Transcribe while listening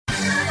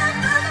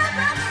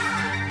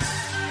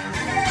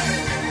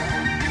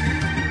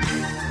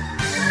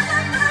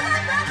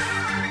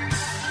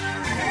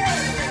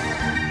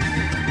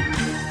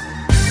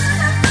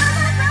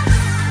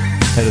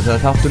Það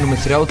er þáttur númer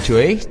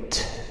 31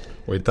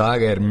 og í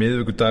dag er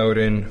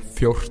miðvikudagurinn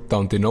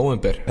 14.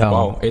 nóvember.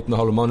 Vá,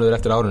 1,5 mánuður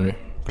eftir árinu.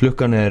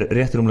 Klukkan er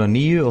rétt rúmlega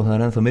 9 og það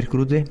er ennþá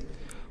myrkur úti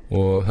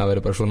og það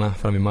verður bara svona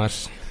fram í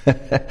mars.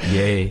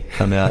 Yey.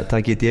 Þannig að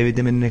takið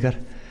D-vitaminin ykkar.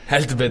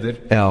 Heldur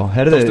betur. Já,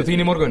 herðu. Tókstu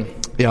þín í morgun?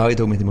 Já, ég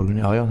tók mitt í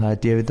morgun. Já, það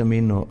er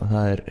D-vitamin og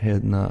það er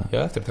Já,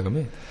 eftir að taka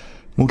mig.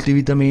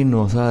 Multivitamin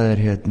og það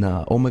er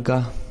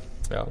omega.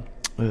 Já.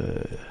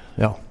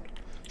 Já.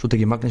 Svo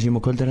tek ég magnesium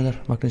og kvöldir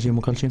magnesium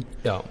og kalsíum.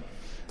 Já.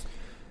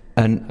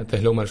 En þetta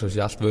hljómar svo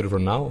sé allt vörur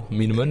frá ná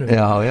mínum mönnum.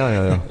 Já.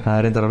 Það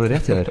er reyndar alveg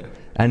rétt hjá þér.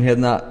 En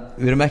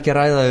við erum ekki að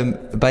ræða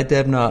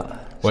bætiefna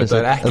og þetta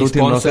er ekki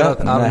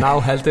sponsorað af ná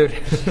heldur.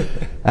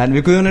 En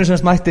við Guðjón erum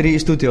sem mættir í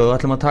stúdíó og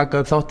ætlum að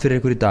taka upp þátt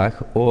fyrir ykkur í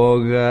dag og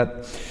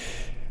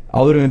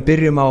áður við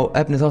byrjum á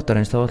efni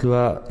þáttarins þá ætlum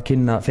við að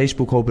kynna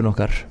Facebook-hópin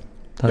okkar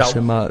þar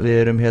sem að við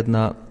erum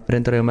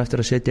reyndar eigum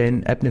eftir að setja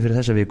inn efni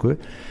fyrir þessa viku.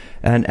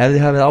 En ef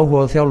þið hafið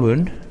áhuga á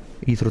þjálfun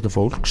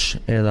íþróttafólks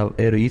eða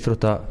eru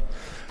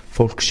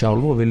íþróttafólk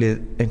sjálf og viljið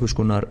einhvers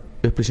konar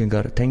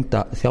upplýsingar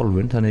tengda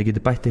þjálfun þannig að þið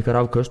getið bætt ykkar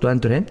afköst og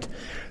endurheimt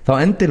þá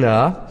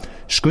endilega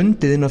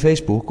skundið inn á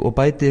Facebook og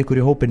bætið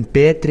ykkur í hópin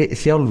betri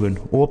þjálfun,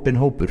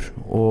 opin hópur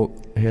og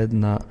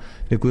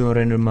við Guðjón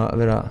reynum að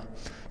vera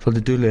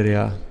svolítið duglegri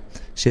að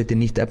setja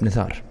nýtt efni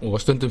þar og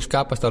stundum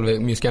skapast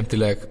alveg mjög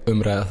skemmtileg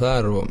umræða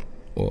þar og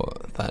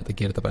það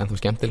gerir þetta bara ennþá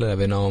skemmtilega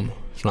að við náum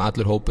svona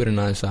allur hópurinn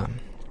aðeins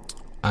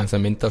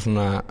að mynda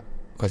svona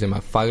hvað sem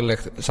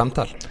faglegt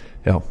samtal.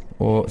 Já,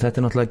 og þetta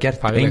er náttúrulega gert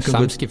fagleg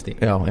samskipti.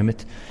 Já,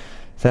 einmitt.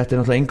 Þetta er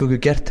náttúrulega eingöngu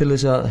gert til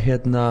þess að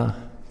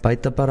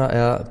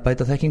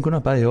bæta þekkinguna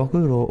bæði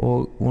okkur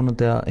og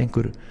vonandi að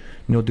einhver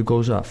njóti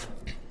góðs af.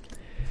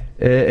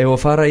 Ef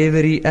að fara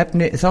yfir í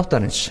efni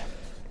þáttarins.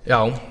 Já,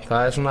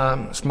 það er svona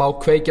smá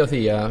kveiki á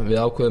því að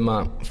við ákveðum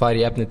að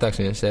fara í efni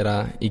dagsins er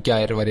að í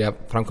gær var ég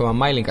að framkvæma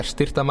mælingar,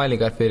 styrta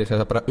mælingar fyrir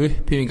þess að bara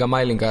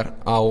upphífingamælingar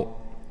á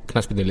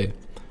knattspyrnulið.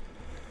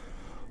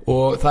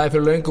 Og það er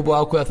fyrir löngu búið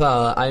að ákveða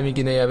það að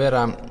æfingin eigi að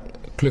vera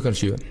klukkan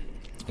 7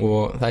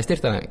 og það er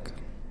styrtaræfing.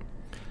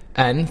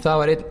 En það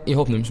var einn í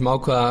hópnum sem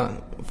ákveða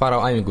að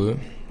fara á æfingu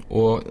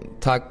og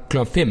taka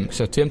klukkan 5,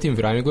 sem 2 tímum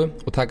fyrir æfingu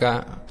og taka,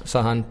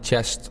 sagði hann,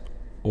 chest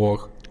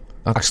og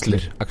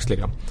axlir,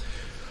 já.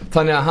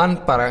 Þannig að hann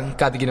bara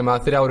gat ekki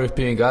nema 3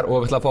 upphífingar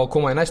og við ætla að fá að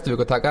koma í næstu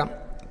viku og taka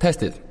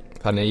testið.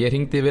 Þannig að ég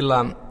hringdi Villa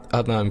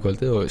þarna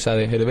kvöldið og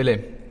sagði, heyrðu Villi,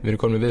 við erum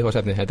komin með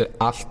viðfangsefni, þetta er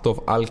allt of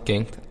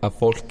algengt að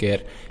fólk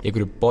er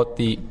einhverju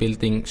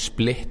bodybuilding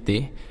splitti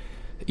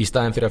í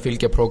staðin fyrir að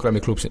fylgja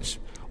prógrami klúbsins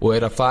og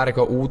er að fara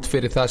eitthvað út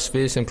fyrir það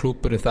svið sem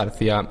klúburinn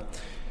þarf því að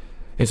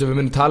eins og við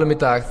munum tala í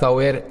dag þá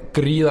er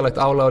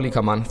gríðalegt álag á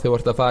líkamann þegar þú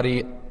ert að fara í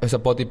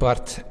þessa body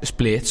part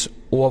splits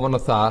ofan á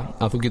það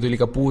að þú getur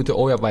líka búið til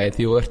ójafnvægi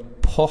því þú ert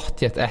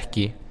pottþétt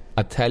ekki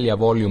að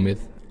telja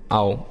voljúmið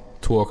á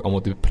tók á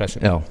móti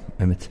pressum. Já,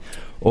 einmitt.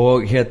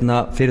 Og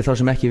fyrir þá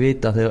sem ekki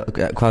vita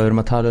hvað við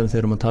erum að tala þegar við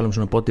erum að tala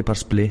svona body part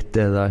split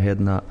eða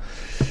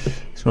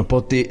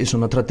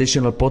svona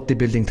traditional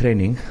bodybuilding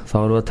training þá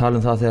erum við að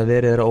tala það þegar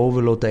verið er að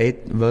overloada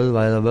einn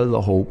vöðva eða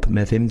vöðvahóp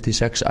með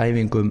 5-6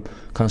 æfingum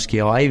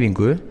kannski á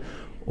æfingu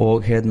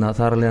og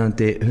þar að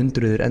leiðandi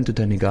 100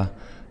 endurtekninga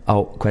á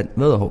hvern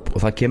vöðvahóp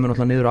og það kemur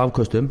náttúrulega niður á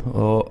afköstum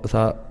og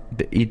það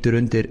ítur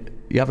undir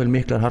jafnvel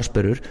miklar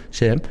harðsperrur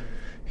sem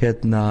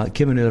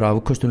kemur niður á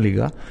afköstum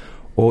líka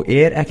og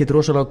er ekkert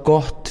rosalega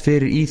gott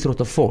fyrir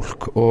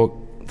íþróttafólk og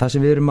það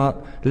sem við erum að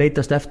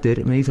leitast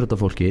eftir með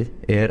íþróttafólkið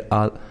er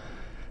að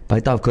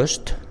bæta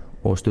afköst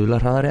og stuðla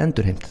hraðari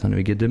endurheimt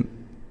þannig við getum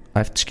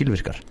æft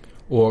skilvirkar.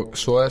 Og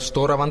svo er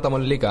stóra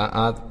vandamáli líka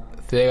að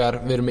þegar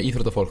við erum með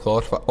íþróttafólk þá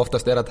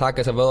oftast er að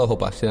taka þessa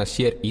vöðvahópa sem það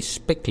sér í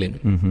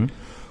speglinum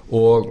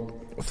og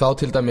þá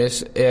til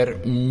dæmis er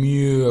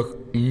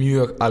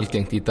mjög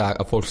algengt í dag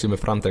að fólk sem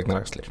er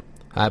framdregnar axlir.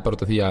 Það er bara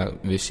út af því að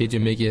við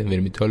sitjum mikið, við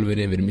erum í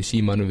tölvunni, við erum í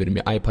símanum, við erum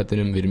í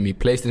iPadinum, við erum í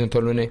PlayStation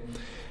tölvunni.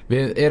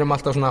 Við erum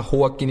alltaf svona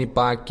hókin í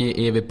baki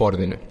yfir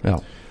borðinu. Já.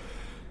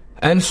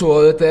 En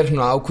svo þetta er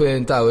svona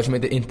ákveðin dagur sem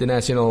heitir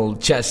International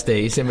Chest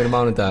Day sem er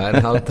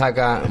mánudagur. Þá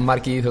taka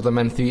margir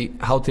íþróttamenn því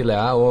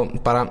hátíðlega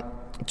og bara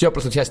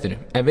djöflast á chestinu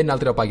en vinna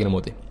aldrei á bakinu á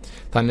móti.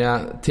 Þannig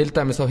að til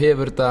dæmis þá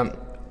hefur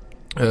þetta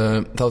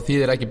þá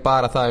þýðir ekki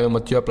bara það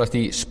að djöflast í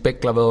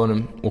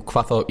speglavöðunum og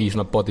hvað þá í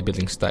svona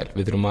bodybuilding style.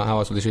 Við þurfum að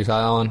hafa svolítið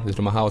við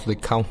þurfum að hafa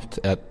svolítið count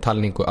eða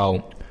talningu á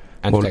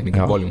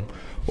endurtekningu, voljum.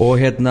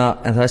 Og en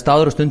það er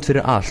staður og stund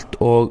fyrir allt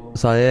og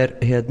það er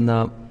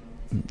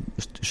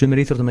sumir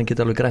íþróttamenn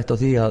geta alveg grætt á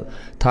því að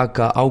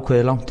taka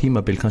ákveðið langt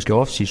tímabil kannski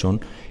off-season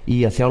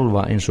í að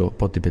þjálfa eins og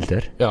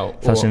bodybuilder. Já,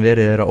 það sem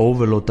verið er að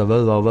overloada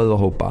vöðva og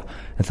vöðvahópa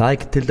en það er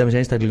ekki til dæmis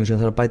einstaklingum sem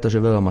þarf að bæta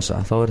sér vöðvamassa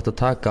þá er þetta að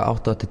taka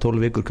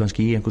 8-12 vikur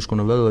kannski í einhvers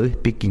konar vöðva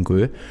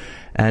uppbyggingu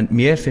en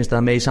mér finnst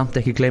að megi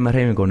samt ekki gleyma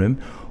hreyfingunum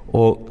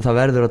og það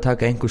verður að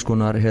taka einhvers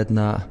konar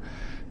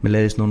mér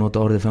leiðist nú að nota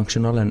orðið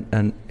functional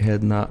en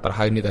bara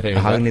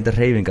hagnýtar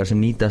hreyfingar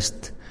sem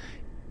nýtast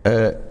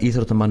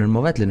íþróttamannum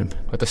á vellinum.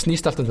 Þetta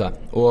snýst allt það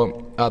og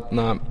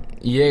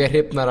ég er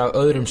hrifnar af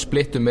öðrum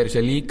splittum er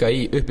sér líka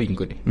í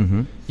uppbyggingunni.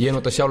 Ég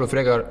nota sjálfur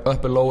frekar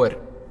upper lower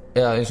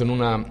eða eins og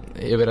núna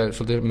ég verið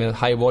svolítið með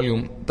high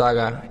volume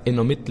daga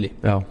inn á milli.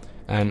 Já.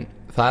 En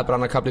það bara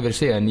annar kafli fyrir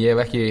sig, en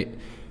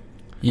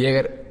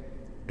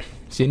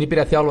síðan ég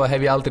byrjaði að þjálfa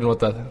hef ég aldrei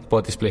notað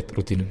body split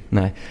rútínum.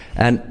 Nei,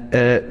 en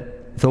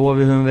þó að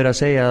við höfum verið að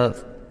segja að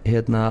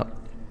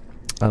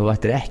að þú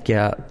ættir ekki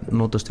að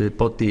notast við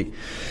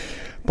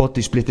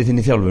body splitið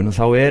þinn í þjálfun, og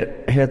þá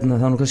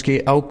það nú kannski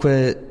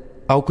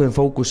ákveðin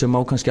fókus sem má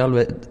kannski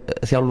alveg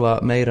þjálfa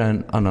meira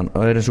en annan,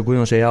 og eins og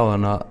Guðjón segir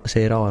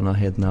á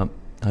hana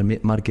það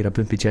margir að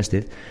pumpa í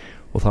chestið,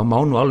 og það má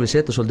nú alveg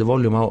setja svolítið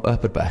voljum á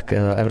upper back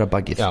eða efra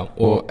bakkið. Já,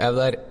 og ef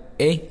það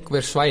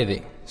einhver svæði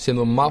sem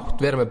þú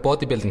mátt vera með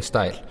bodybuilding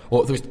style,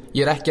 og þú veist,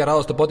 ég ekki að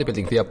ráðast á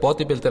bodybuilding því að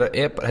bodybuilder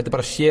þetta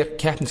bara sér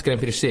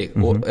keppnisgrein fyrir sig,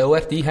 og ef þú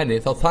ert í henni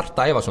þá þarft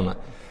að æfa svona,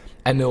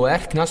 en ef þú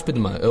ert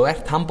knattspyrnumaður, ef þú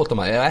ert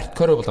handboltamaður, ef þú ert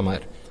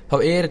körfuboltamaður, þá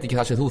þetta ekki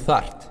það sem þú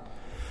þarft.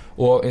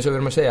 Og eins og við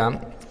erum að segja,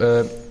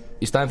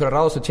 í staðin fyrir að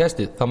ráðast á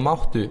chestið þá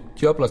máttu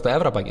djöflast á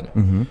efra bakkinu,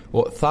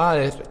 og það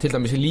til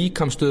dæmis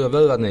líkamsstöðu af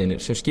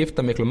vöðvarnir sem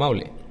skipta miklu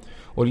máli,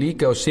 og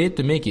líka og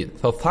situr mikið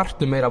þá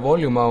þarftu meira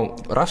voljum á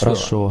rass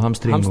og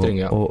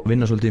hamstring og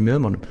vinna svolítið í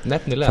mjöðmánum.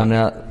 Nefnilega. Þannig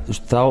að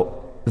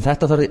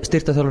þetta þarf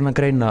styrktarþjálfarinn að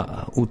greina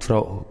út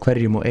frá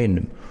hverjum og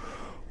einum,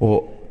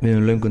 og við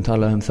höfum löngum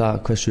talað um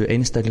það hversu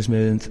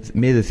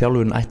einstaklingsmiðuð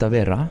þjálfurinn ætti að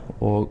vera,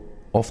 og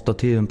oft á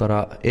tíðum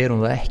bara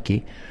hún það ekki.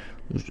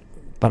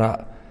 Bara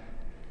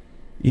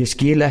ég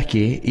skil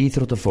ekki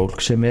íþróttafólk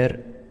sem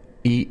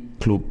í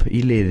klúbb,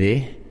 í liði,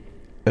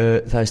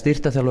 það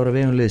styrktarþjálfari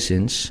vegum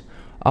liðsins,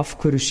 af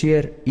hverju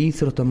sér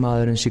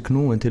íþróttamaðurinn sig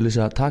knúin til þess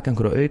að taka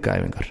einhverja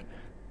aukaæfingar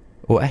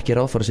og ekki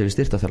ráðfæra sér við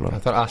styrktarþjálfara.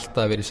 Það þarf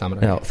alltaf að vera í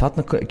samræmi. Já,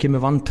 þarna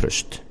kemur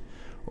vantraust,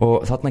 og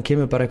þarna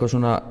kemur bara eitthvað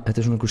svona,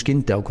 þetta svona einhver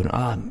skyndi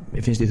ákvörðun,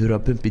 mér finnst ég þurfa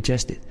að pumpa í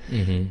chestið.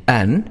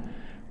 En,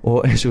 og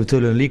eins og við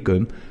töluðum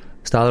líka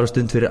staðar og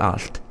stund fyrir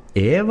allt,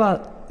 ef að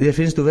þér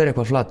finnst þú vera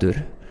eitthvað flatur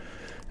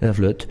eða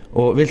flutt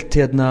og vilt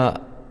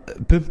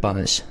pumpa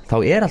aðeins,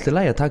 þá alltaf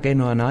lægi að taka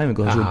einu og eina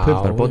æfingu þessu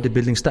pumpar,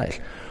 bodybuilding style,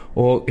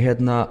 og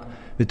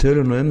við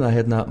tölum nú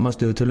það,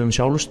 manstu við tölum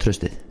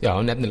sjálfstraustið. Já,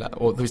 nefnilega,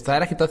 og þú veist,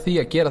 það ekkert að því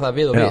að gera það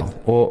við og við. Já,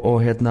 og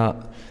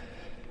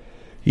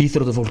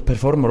íþróttafólk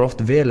performar oft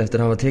vel eftir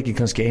að hafa tekið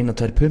kannski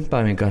 1-2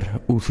 pumpaæfingar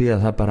úr því að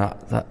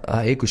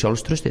það eykur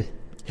sjálfstraustið.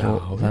 Já,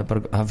 og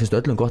það finnst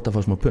öllum gott að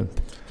fá smá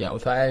pump. Já, og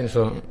það eins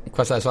og,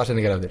 hvað sagði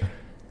Schwarzenegger af þér?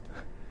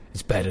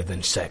 It's better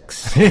than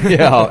sex.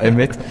 Já,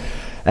 einmitt.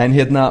 En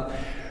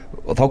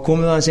og þá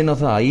komum við aðeins inn á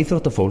það að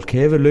íþróttafólk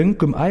hefur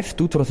löngum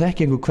æft út frá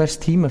þekkingu hvers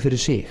tíma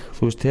fyrir sig.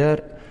 Þú veist,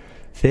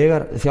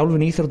 þegar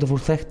þjálfun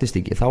íþróttafólk þekktist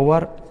ekki, þá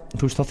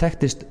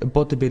þekktist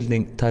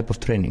bodybuilding type of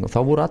training, og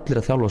þá voru allir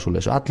að þjálfa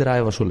svoleiðis og allir að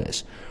æfa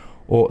svoleiðis,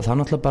 og það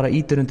náttúrulega bara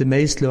ítir undir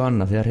meiðsli og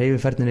annað þegar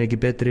hreyfiferðin ekki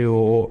betri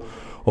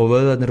og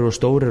vöðvarnir eru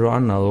stórir og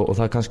annað, og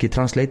það kannski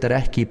translatar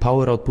ekki í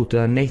power output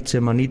eða neitt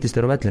sem að nýtist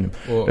á vellinum,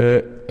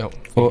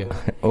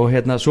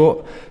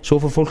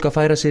 svo fór fólk að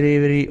færa sér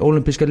yfir í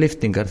ólympískar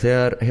lyftingar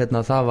þegar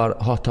það var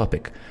hot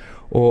topic,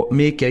 og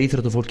mikið af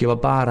íþróttafólki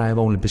var bara að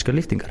hefa ólympískar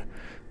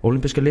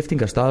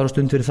lyftingar, staðar og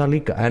stund fyrir það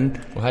líka,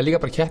 og það líka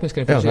bara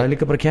keppnisgrein fyrir sig. Það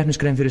líka bara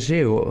keppnisgrein fyrir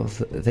sig, og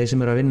þeir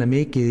sem að vinna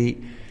mikið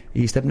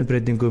í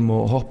stefnubreitingum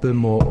og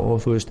hoppum og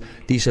þú veist,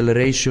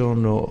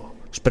 deceleration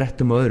og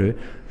sprettum og öðru,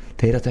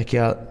 þeir ættu ekki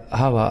að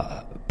hafa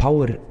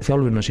power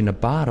þjálfuna sína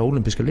bara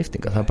ólympíska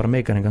lyftingar, það bara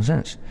meikar engan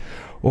sens.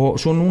 Og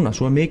svo núna,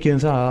 svo mikið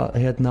það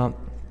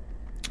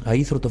að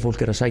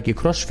íþróttafólk að sækja í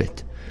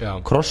crossfit. Já.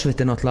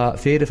 Crossfit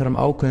náttúrulega fyrirfram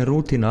ákveðin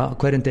rútína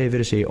hverjum degi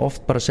fyrir sig,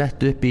 oft bara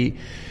sett upp í,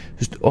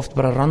 oft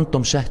bara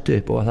random sett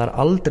upp, og það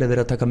aldrei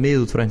verið að taka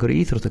mið út frá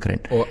einhverju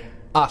íþróttagrein. Og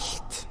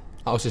allt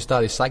á sér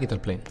stað í sagittal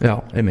plane. Já,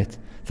 einmitt.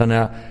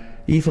 Þannig að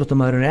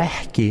íþróttamaðurinn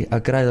ekki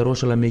að græða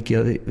rosalega mikið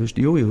að,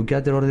 þú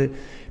getur orðið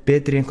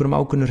betri í einhverjum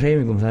ákveðnum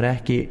hreyfingum, það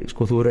ekki,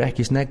 þú eru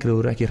ekki sneggri, þú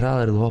eru ekki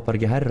hraðari, þú hoppar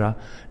ekki hærra,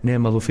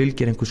 nema þú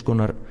fylgir einhvers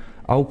konar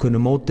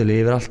ákveðnu módeli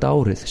yfir allt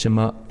árið sem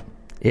að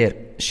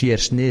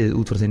sér sniðið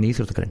út frá þinni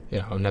íþróttagrein.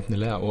 Já,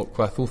 nefnilega, og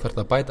hvað þú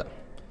þarft að bæta,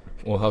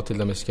 og þá til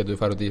dæmis getur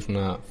við farið út í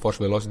svona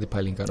force velocity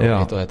pælingar og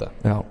hitt og þetta.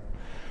 Já,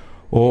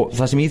 og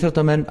það sem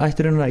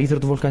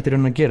íþróttafólk ættir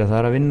að gera,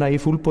 það að vinna í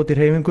fullbody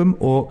hreyfingum,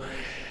 og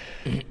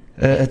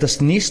þetta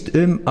snýst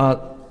að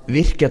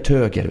virkja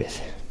taugakerfið.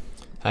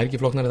 Það ekki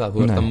flóknari það, þú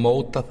ert að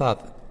móta það,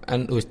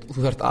 en þú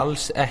þarft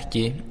alls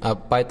ekki að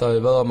bæta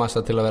við vöðvamassa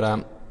til að vera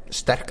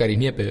sterkar í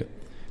hnébiðu.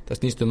 Það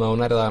snýst að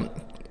hún að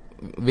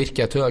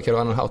virkja taugakerfið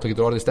á annan hátt og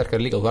getur orðið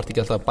sterkari líka, þú þarft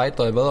ekki alltaf að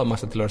bæta við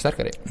vöðvamassa til að vera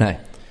sterkari. Nei.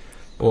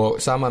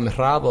 Og sama með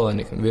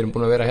hraðóðinni, við erum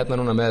búin að vera hérna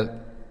núna með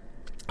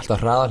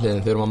alltaf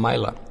hraðahliðin þegar við erum að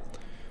mæla,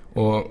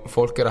 og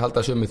fólk að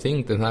halda sömu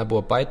þyngd, en það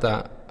búið að bæta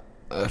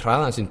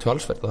hraðan sín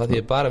tölsvert, og það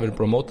því bara við erum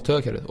búin að móta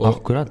taugakerfið og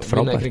akkurat,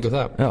 vinna í kringu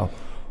það. Já.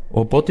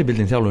 og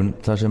bodybuilding þjálfun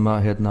þar sem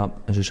að eins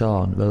og ég sagði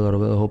hann, vöðvar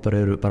og vöðahópar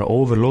eru bara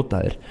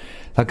overloadaðir,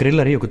 það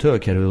grillar í okkur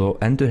taugakerfið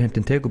og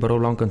endurheimtin tekur bara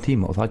of langan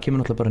tíma og það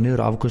kemur náttúrulega bara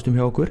niður afköstum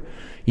hjá okkur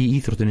í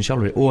íþróttinni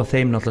sjálfri og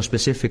þeim náttúrulega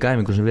spesifik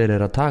æfingu sem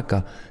verið að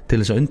taka til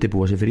þess að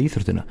undirbúa sig fyrir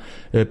íþróttina.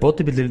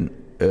 Bodybuilding,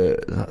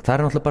 það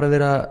náttúrulega bara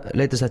verið að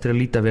leitast eftir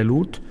að líta vel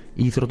út,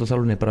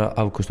 íþróttaþjálfun bara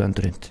afköst og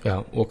endurheimt. Já,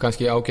 og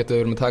kannski ágætt að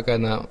við erum að taka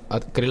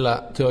að grilla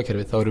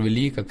taugakerfið, þá erum við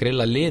líka að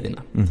grilla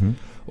liðina.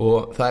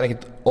 Og það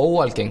ekkert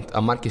óalgengt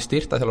að margir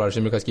styrktarþjálfarar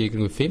sem kannski í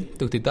kringum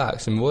 50 í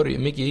dag sem voru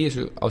mikið í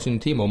þessu á sínum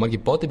tíma og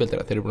margir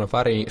bodybuildera, þeir eru búin að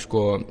fara í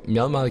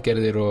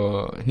mjaðmaðgerðir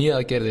og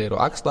hníðaðgerðir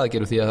og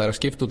axlaðgerðir því að það er að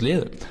skipta út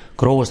liðum.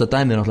 Grófasta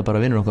dæmið náttúrulega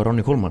bara vinnur okkar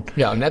Ronny Coleman.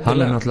 Já,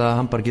 nefnilega.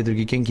 Hann bara getur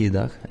ekki gengið í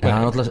dag, en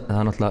hann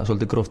náttúrulega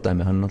svolítið gróft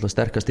dæmi, hann náttúrulega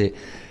sterkasti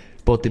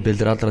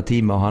bodybuilder allra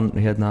tíma og hann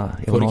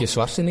Fór ekki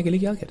Schwarzenegger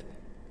líka aðgerð?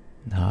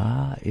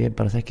 Ég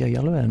bara þekki það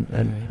ekki alveg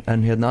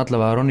en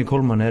allavega Ronny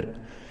Coleman er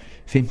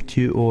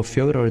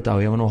 54 ári í dag.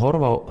 Ég var nú að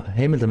horfa á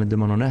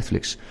heimildamyndum hann á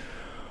Netflix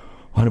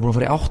og hann er búin að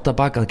fara í 8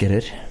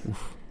 bakaðgerðir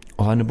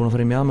og hann er búin að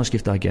fara í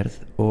mjaðmaskipta aðgerð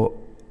og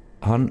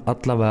hann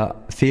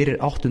allavega fyrir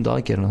 8.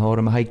 aðgerðina þá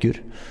var hann með hægjur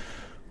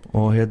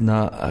og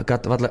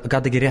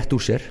gat ekki rétt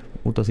úr sér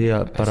út af því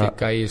að bara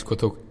þessi gæi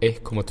tók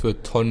 1,2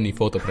 tonn í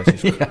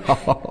fótapressi Já,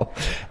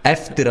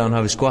 eftir að hann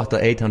hafi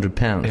skvattað 800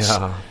 pounds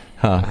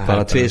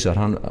bara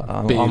tvisvar hann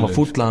var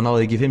fúll að hann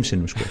náði ekki 5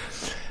 sinnum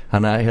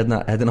þannig að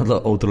þetta er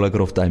náttúrulega ótrúlega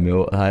gróft dæmi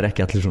og það er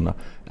ekki allir svona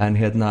en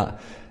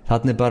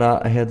þannig bara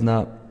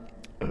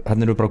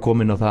þannig eru bara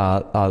komin á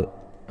það að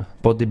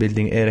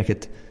bodybuilding er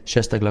ekkert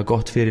sérstaklega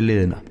gott fyrir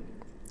liðina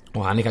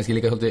og hann er kannski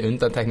líka svolítið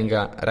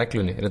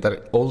undantekningareglunni þetta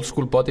old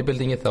school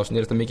bodybuildingi þá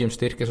snýrst það mikið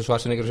styrk eins og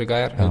Schwarzenegger og þessi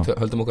gæjar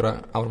höldum okkur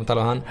áfram að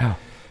tala um hann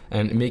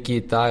en mikið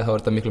í dag þá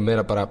er þetta miklu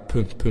meira bara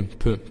pump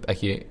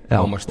ekki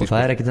hámarkstyrkur og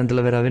það er ekkert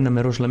endilega verið að vinna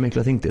með rosalega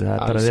mikla þyngdir það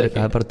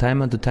er bara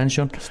time under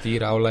tension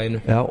stýra álæginu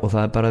og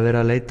það er bara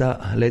verið að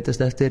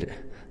leitast eftir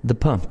the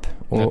pump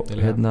og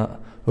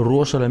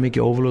rosalega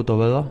mikið overload á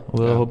vöða og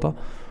vöðahópa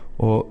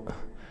og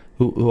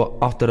þú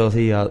áttar á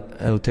því að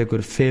ef þú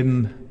tekur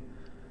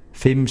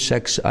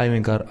 5-6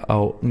 æfingar á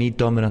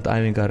dominant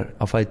æfingar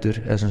á fætur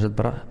eða sem sagt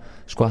bara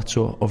squats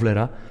og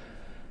fleira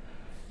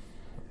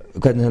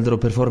hvernig heldur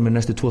þú performir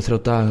næstu 2-3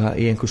 daga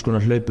í einhvers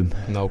konar hlaupum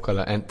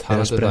nákvæmlega, en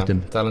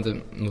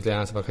talandum nú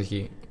þegar það var kannski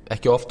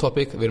ekki off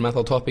topic við erum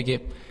ennþá topiki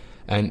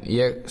en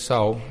ég sá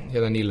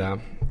hérna nýlega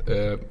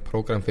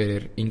prógram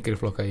fyrir yngri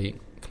flokka í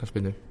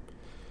knattspyrnu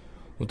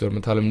og þú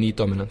erum að tala um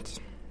nýdominant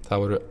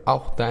það voru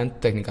 8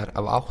 endtekningar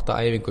af 8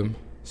 æfingum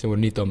sem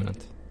voru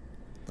nýdominant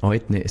á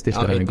einni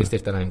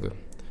styrktaræfingu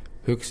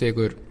hugsa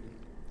ykkur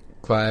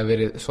hvað hefur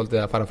verið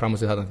svolítið að fara fram á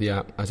sig þarna því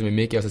að það sem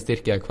er mikið að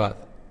styrkja er hvað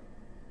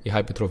í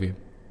hypertrófíu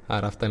það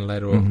er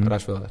aftænleir og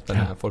ræsfjóðar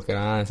þannig að fólk er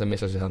aðeins að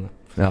missa sig þannig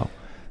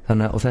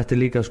og þetta er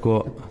líka þú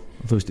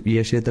veist,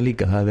 ég sé þetta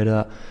líka það er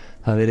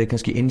verið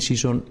kannski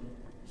in-season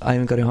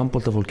æfingar í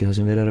handboltafólki það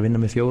sem verið að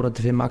vinna með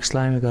 4-5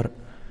 axlaæfingar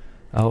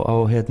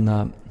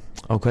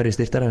á hverju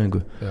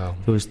styrktaræfingu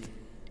þú veist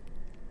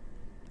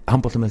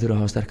handboltamenn þurfa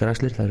að hafa sterkar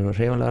axlir það eru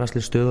hreyfanlegar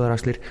axlir, stöðuðar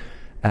axlir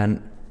en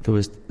þú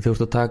veist, þú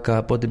ert að taka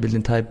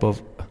bodybuilding type of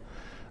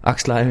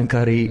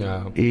axlaæfingar í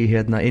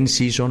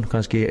in-season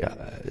kannski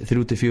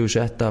 3-4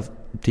 sett af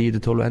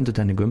 10-12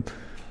 endurtenningum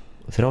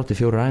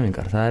 3-4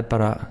 æfingar það er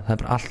bara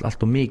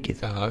allt og mikið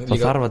það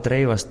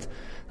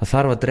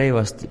þarf að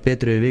dreifast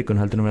betri við vikun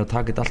heldur en að vera að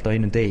taka þetta allt á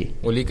einum degi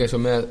og líka eins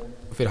og með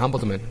fyrir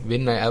handboltamenn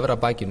vinna í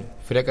efra bækinu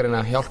frekar en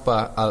að hjálpa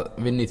að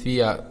vinna í því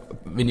að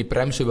vinna í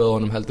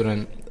bremsuvöðunum heldur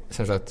en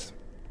sem sagt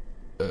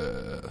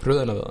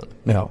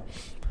hröðunavöðunum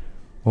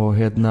og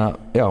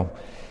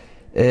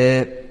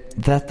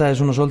þetta er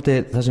svona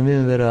svolítið það sem við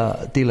höfum verið að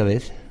díla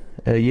við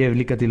ég hef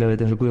líka dílað við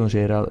þetta eins og Guðjón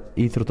segir að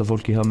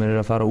íþróttafólki hjá mér er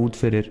að fara út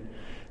fyrir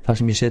það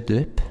sem ég seti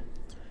upp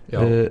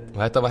og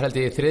þetta var held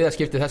í 3.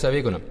 skipti þessa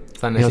vikuna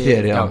þannig að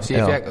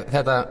ég fekk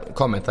þetta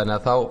komment þannig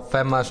að þá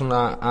fer maður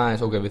svona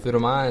aðeins við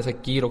þurfum aðeins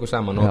að gýra okkur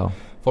saman og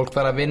fólk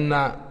fara að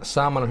vinna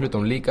saman á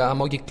hlutum líka það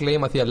má ekki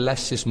gleyma því að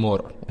less is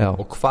more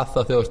og hvað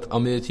það þjóðast á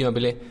miðju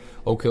tímabili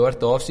þú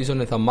ert á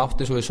off-seasoni þá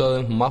máttu svo við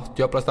sögðum mátt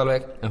jöfnast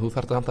alveg en þú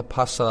þarft að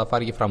passa það að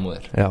fara ekki fram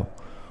úr þér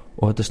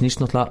og þetta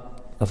snýst náttúrulega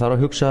það þarf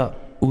að hugsa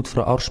út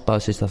frá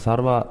ársbasis það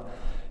þarf að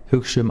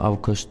hugsa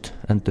afköst,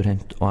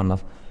 endurheimt og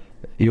annað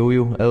ef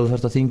þú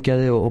þarft að þyngja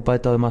þig og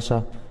bæta þig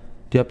massa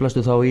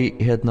djöflastu þá í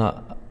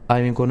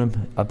æfingunum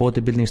að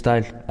bodybuilding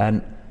style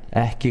en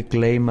ekki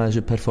gleyma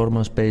þessu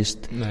performance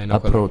based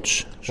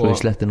approach svo í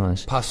slettinu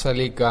aðeins passa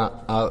líka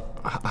að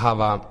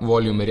hafa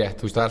voljúmi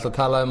rétt það er alltaf að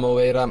tala um að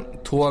vera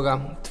toga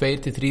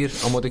 2-3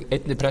 á móti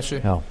einni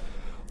pressu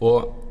og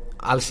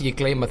alls ekki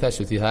gleyma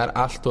þessu því það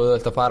allt og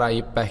auðvelt að fara í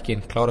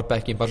bekkin, klára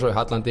bekkin, bara svo í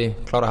Hallandi,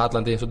 klára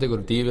Hallandi, svo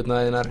tekur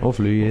dífurnaðinar og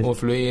flugin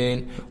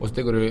og svo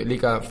tekur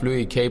líka flug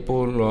í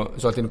Cable og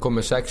svo allir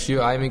komið 6-7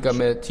 æfingar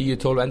með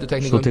 10-12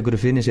 endurtekningum. Svo tekur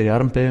finni sér í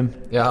armbegjum.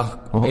 Já,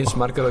 eins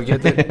margar og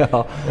getur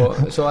og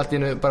svo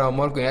allir bara á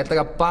morgun ég ætla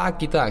ekki að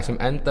bak í dag sem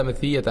enda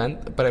með því að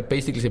bara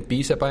basically sem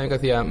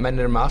bísepæfingar því að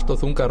menn eru með allt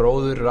og þunga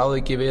róður,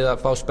 ráðu ekki við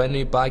að fá spennu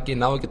í baki,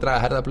 ná ekki að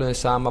draga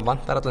herðablöðin sama,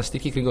 vantar allan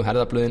styrki kringum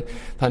herðablöðin,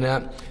 þannig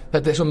að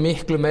þetta svo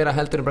miklu meira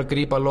heldur en bara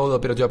grípa lóð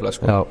og byrja að djöfla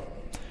sko. Já,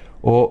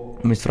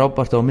 og minnst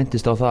frábært og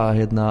myndist á það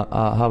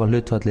að hafa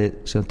hlutfallið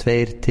sem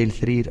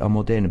 2-3 á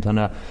móti einum,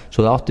 þannig að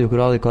svo það átti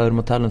ykkur á því hvað við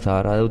erum að tala um það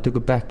að ef þú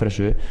tekur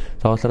backpressu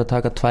þá ætlar að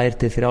taka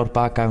 2-3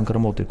 bakæfingar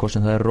á móti, hvort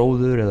sem það er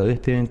róður eða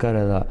upphyfingar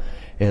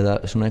eða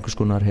svona einhvers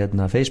konar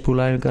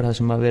facepúlæfingar, það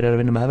sem að vera að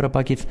vinna með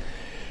efrabakið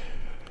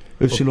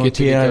og getur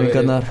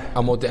líka verið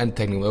á móti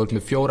endtekningum, ef þú ert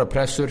með 4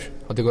 pressur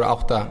þá tekur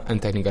 8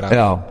 endtekningar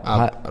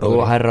og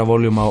hærra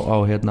voljum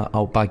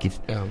á bakið.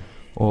 Já.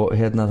 Og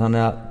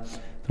þannig að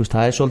þú veist,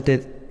 það er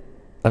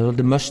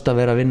svolítið möst að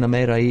vera að vinna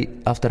meira í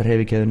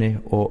aftarhreyfikeðunni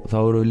og þá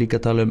eru við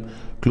líka að tala um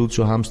glúts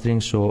og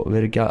hamstrings og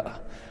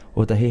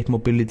þetta hip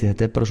mobility,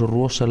 þetta er bara svo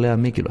rosalega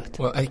mikilvægt.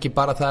 Og ekki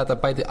bara það að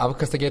þetta bæti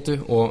afkastagetu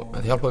og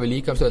þetta hjálpa við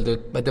líka þetta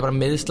er bara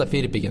meðsla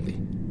fyrirbyggjandi.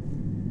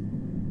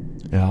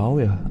 Já,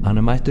 hann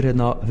er mættur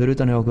fyrir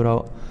utan hjá okkur á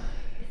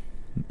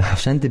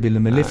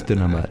sendibílum með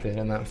liftuna maður.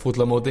 Þetta er fúll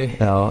á móti.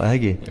 Já, eða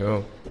ekki? Jú.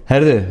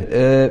 Herðu,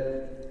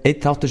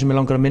 eitt þáttur sem ég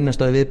langar að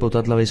minnast á viðbót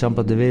allavega í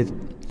sambandi við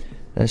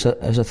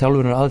þessa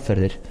þjálfunar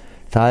aðferðir,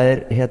 það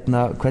er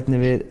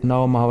hvernig við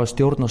náum að hafa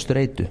stjórn á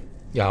streitu.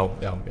 Já.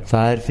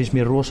 Það finnst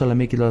mér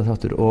rosalega mikilvægt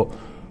þáttur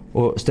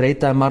og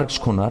streita er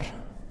margskonar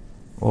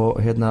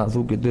og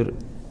þú getur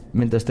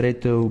myndað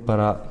streitu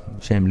bara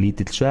sem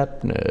lítill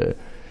svefn,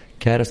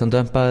 kærastan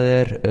dömpaði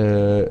þér,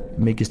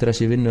 mikið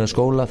stress í vinnu eða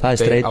skóla, það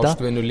er streita.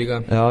 Ástvinnu líka.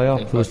 Já,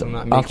 þú veist,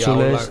 allt svo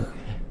leiðis.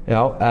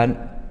 Já, en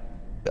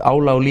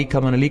álag og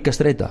líkamann er líka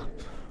streita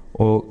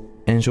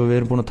og eins og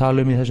við erum búin að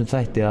tala um í þessum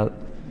þætti að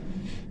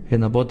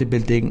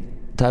bodybuilding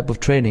type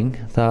of training,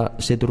 það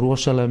setur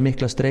rosalega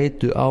mikla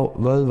streitu á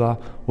vöðva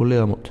og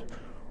liðamót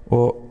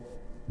og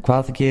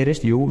hvað það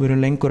gerist? Jú, við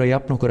erum lengur að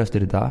jafna okkur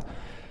eftir þetta,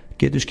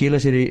 getur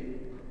skilað sér í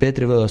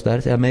betri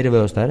vöðvastærð eða meiri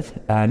vöðvastærð,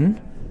 en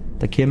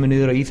það kemur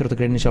niður á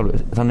íþróttagreininni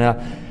sjálfu, þannig að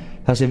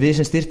það sem við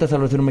sem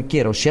styrktarþjálfarar þurfum að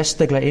gera og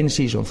sérstaklega in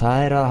season,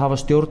 það er að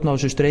hafa stjórn á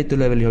þessu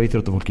streituleveli hjá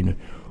íþróttafólkinu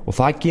og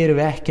það gerum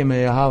við ekki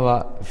með að hafa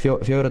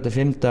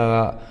 4-5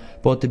 daga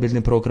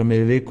bodybuilding programmi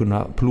við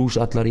vikuna pluss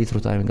allar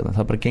íþróttaæfingarna,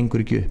 það bara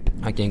gengur ekki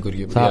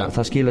upp.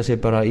 Það skila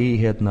sér bara í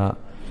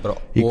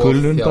í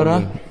kulnun bara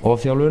og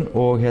þjálfun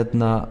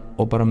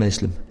og bara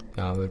meðslum.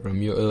 Já, það er bara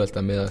mjög auðvelt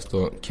að meðast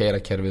og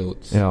keyra kerfið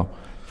út. Já,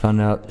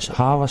 þannig að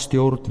hafa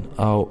stjórn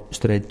á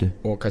streitu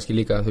og kannski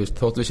líka, þú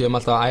veist, þótt við séum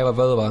alltaf að æfa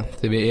vöðva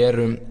þegar við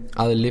erum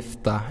að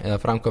lifta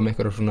eða framkvæma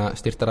einhverjar svona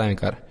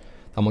styrtaræfingar,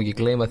 þá má ekki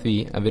gleyma því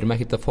að við erum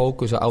ekkert að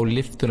fókusa á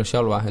liftuna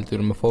sjálfa, heldur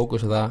við erum að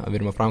fókusa það að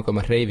við erum að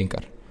framkvæma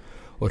hreyfingar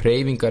og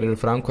hreyfingar eru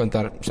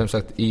framkvæmdar sem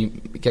sagt í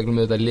gegnum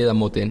þetta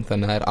liðamótin,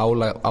 þannig að það er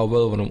álag á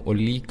vöðvunum og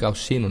líka á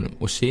sinunum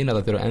og sinar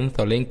það þurfa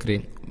ennþá lengri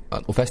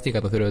og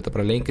festingar það þurfa þetta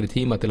bara lengri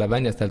tíma til að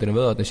venjast heldur en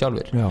vöðvarnir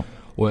sjálfur. Já.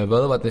 Og ef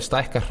vöðvarnir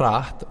stækka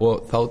hratt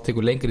og þá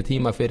tekur lengri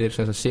tíma fyrir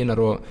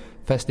sinar og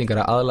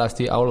festingar að aðlagast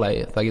í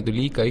álagi, það getur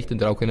líka ítt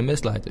undir ákveðna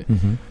meðslahættu.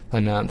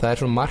 Þannig að það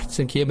er svo margt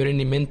sem kemur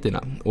inn í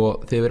myndina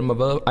og þegar við erum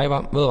að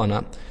æfa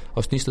vöðvana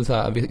þá snýstum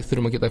það að við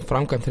þurfum að geta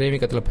framkvæmt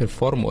hreyfingar til að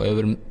performa og ef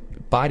við erum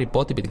bara í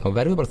bodybuilding þá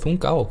verðum við bara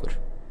þunga á okkur.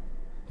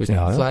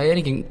 Það er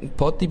engin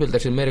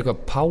bodybuilder sem er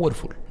eitthvað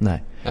powerful. Nei,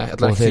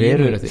 og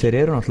þeir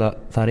eru náttúrulega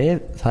það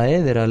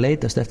er verið að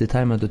leitast eftir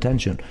time and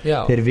attention.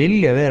 Já. Þeir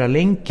vilja vera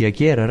lengi að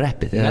gera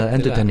reppið eða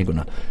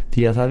endurtenninguna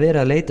því að það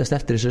verið að leitast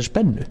eftir þessu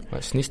spennu.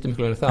 Það snýstum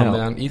miklu það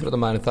meðan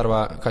íþróttamæðurinn þarf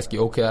að kannski,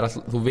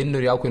 þú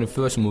vinnur í ákveðinu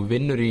fösum, þú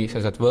vinnur í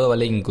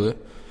vöðvalengingu,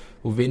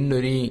 þú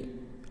vinnur í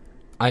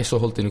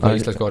ISO-holdinu, hvað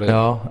er íslenska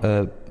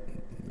orðið?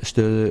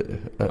 Stöðu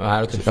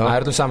það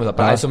er saman það,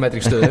 bara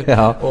isometric stöðu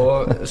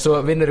og svo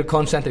vinnur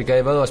koncentrika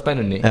í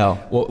vöðvaspennunni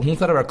og hún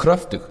þarf að vera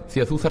kröftug því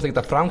að þú þarf ekki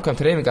að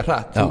framkvæmt hreyfingar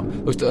hratt.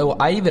 Þú veist, ef þú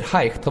æfir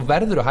hægt þá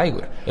verður þú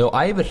hægur, ef þú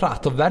æfir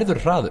hratt þá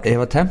verður þú hraður. Ef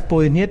að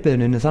tempóið í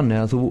hnébeðinu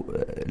þannig að þú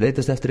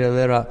leitast eftir að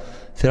vera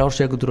 3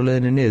 sekúndur á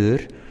leiðinni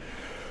niður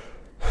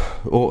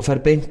og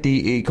fer beint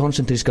í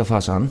koncentriska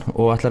fasan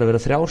og ætlar að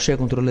vera 3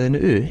 sekúndur á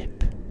leiðinni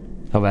upp,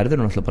 þá verður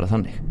hún alltaf bara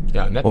þannig.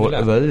 Já, og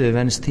vöðvið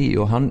venst því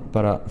og hann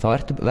bara,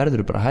 þá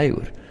verður þú bara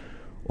hægur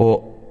og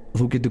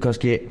þú getur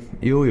kannski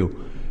þú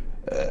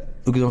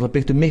getur alltaf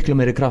byggt miklu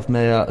meiri kraft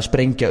með að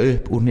sprengja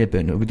upp úr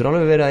hnébeðinu. Þú getur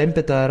alveg verið að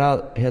einbeita þér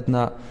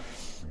að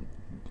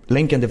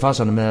lengjandi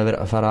fasanum með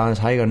að fara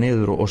aðeins hægar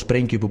niður og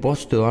sprengja upp úr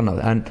botstuð og annað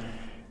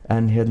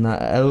en ef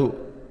þú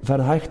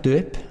ferð hægt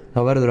upp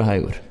þá verður þú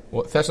hægur.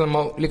 Og þess vegna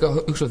má líka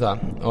hugsa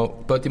það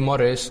og Buddy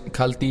Morris,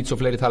 Cal Dietz og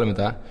fleiri tala um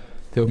þetta.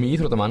 Þegar þú ert með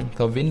íþróttamann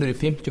þá vinnur í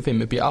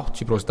 55 upp í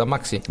 80% af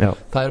maxi.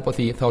 Það er bara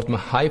því þá ert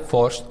með high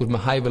force, þú ert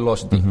með high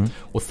velocity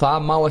og það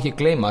má ekki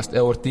gleymast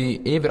ef þú ert í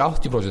yfir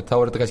 80% þá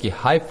er þetta kannski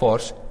high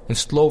force, en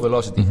slow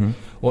velocity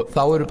og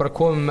þá eru bara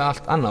komið með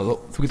allt annað og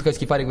þú getur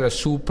kannski farið einhverja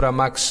Supra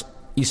Max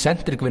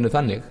eccentric vinnu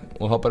þannig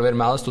og þá bara verið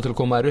með aðstoð til að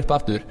koma þér upp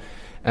aftur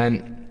en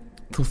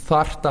þú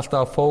þarft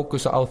alltaf að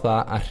fókusa á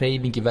það að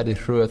hreyfingi verði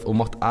hröð og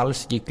mátt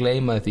alls ekki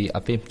gleyma því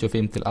að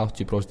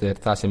 55-80% er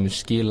það sem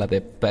skila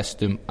þig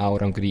bestum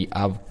árangri í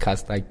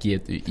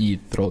afkastagetu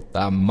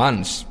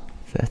íþróttamanns.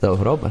 Þetta var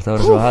frábært, það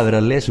var svo að hafa verið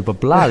að lesa upp á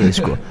blaði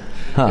sko.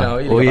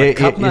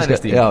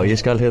 Ég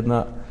skal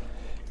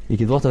ég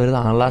get vott að vera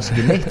það, hann las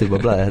ekki neitt upp á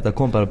blaði, þetta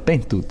kom bara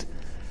beint út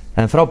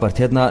en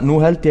frábært, nú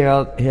held ég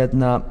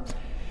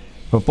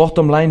að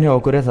bottom line hjá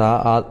okkur er það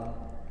að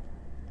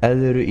ef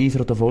þau eru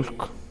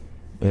íþróttafólk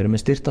við erum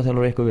með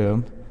styrktarþjálfara eitthvað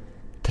vegum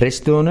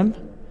treystu honum,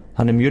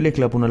 hann er mjög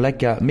líklega búin að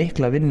leggja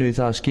mikla vinnu í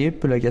það að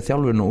skipuleggja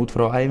þjálfurinn út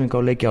frá æfinga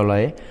og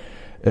leikjálagi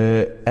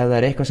ef það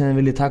er eitthvað sem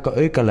þið viljið taka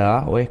aukalega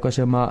og eitthvað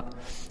sem að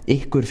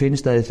ykkur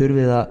finnst að þið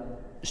þurfið að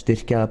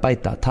styrkja að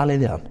bæta,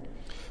 talið við hann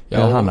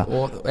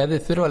og ef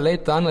þið þurfa að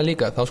leita annað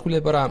líka þá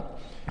skulið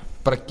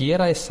bara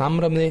gera í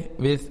samræmi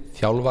við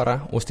þjálfara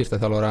og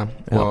styrktarþjálfara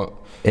og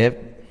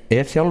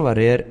ef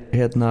þjálfari er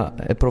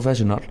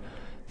professional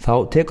þá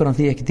tekur hann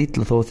því ekki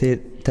illa þó þið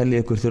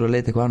teljið ykkur þurfa að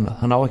leita eitthvað annað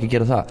hann á ekki að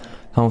gera það,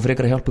 þá hann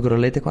frekar að hjálpa ykkur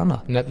að leita eitthvað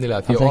annað nefnilega,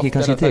 því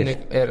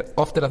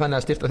oft er þannig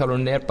að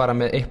styrktarþjálfarinn er bara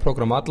með eitt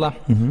prógram alla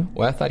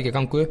og ef það er ekki að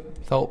ganga upp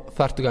þá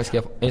þarftu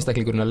kannski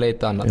einstaklingurinn að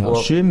leita annað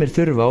og sumir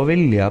þurfa og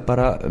vilja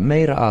bara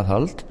meira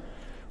aðhald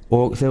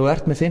og þegar þú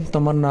ert með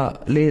 15 manna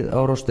lið á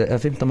roster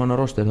eða 15 manna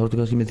roster þá ertu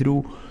kannski með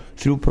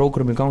þrjú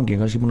prógram í gangi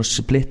kannski búin að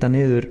splitta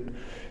niður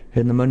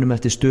mönnum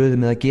eftir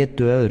stöðum eða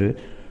getu eða öðru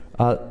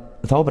að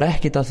þá bara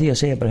ekkert að því að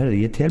segja bara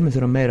heyrðu, ég tel mig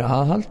þurfa meira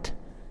aðhald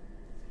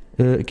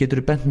getur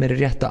þú bent meira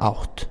rétta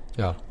átt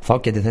þá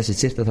getur þessi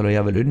styrktarþjálfari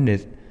jável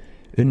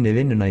unnið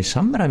vinnuna í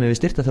samræmi við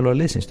styrktarþjálfara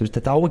liðsins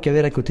þetta á ekki að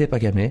vera eitthvað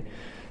tippakeppni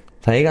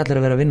það eiga allir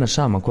að vera að vinna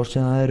saman hvort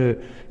sem það eru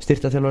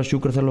styrktarþjálfarar,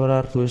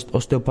 sjúkraþjálfarar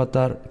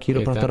osteopatar,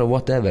 kírópraktar og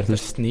whatever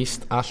það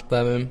snýst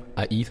alltaf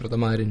að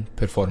íþróttamaðurinn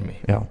performi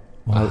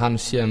og að hann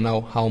sé að ná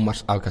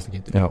hámars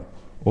afkastagetu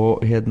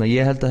og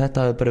ég held að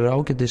þetta hefur bara verið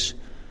ágætis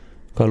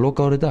hvað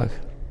loka árið í dag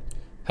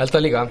held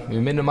það líka,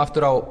 við minnum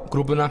aftur á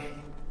grúpuna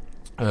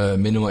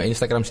minnum á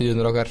Instagram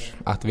síðunar okkar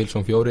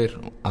 @Wilson4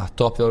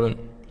 @Top4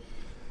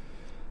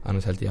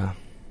 annars held ég að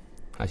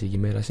það sé ekki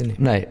meira að sinni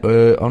Nei,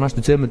 á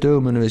næstu 2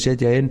 dögum munum við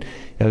setja inn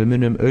við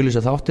munum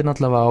auglýsa þáttinn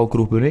allavega á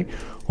grúpunni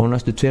og á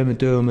næstu 2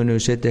 dögum munum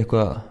við setja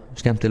eitthvað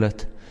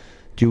skemmtilegt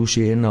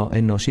juicy inn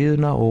á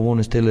síðuna og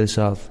vonast til þess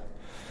að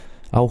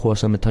áhuga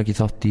sami taki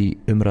þátt í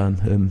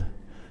umræðum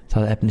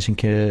það efni sem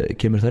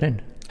kemur þar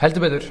inn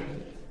heldur betur,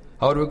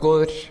 þá erum við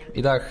góðir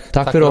í dag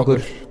Takk fyrir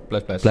okkur.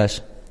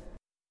 Bless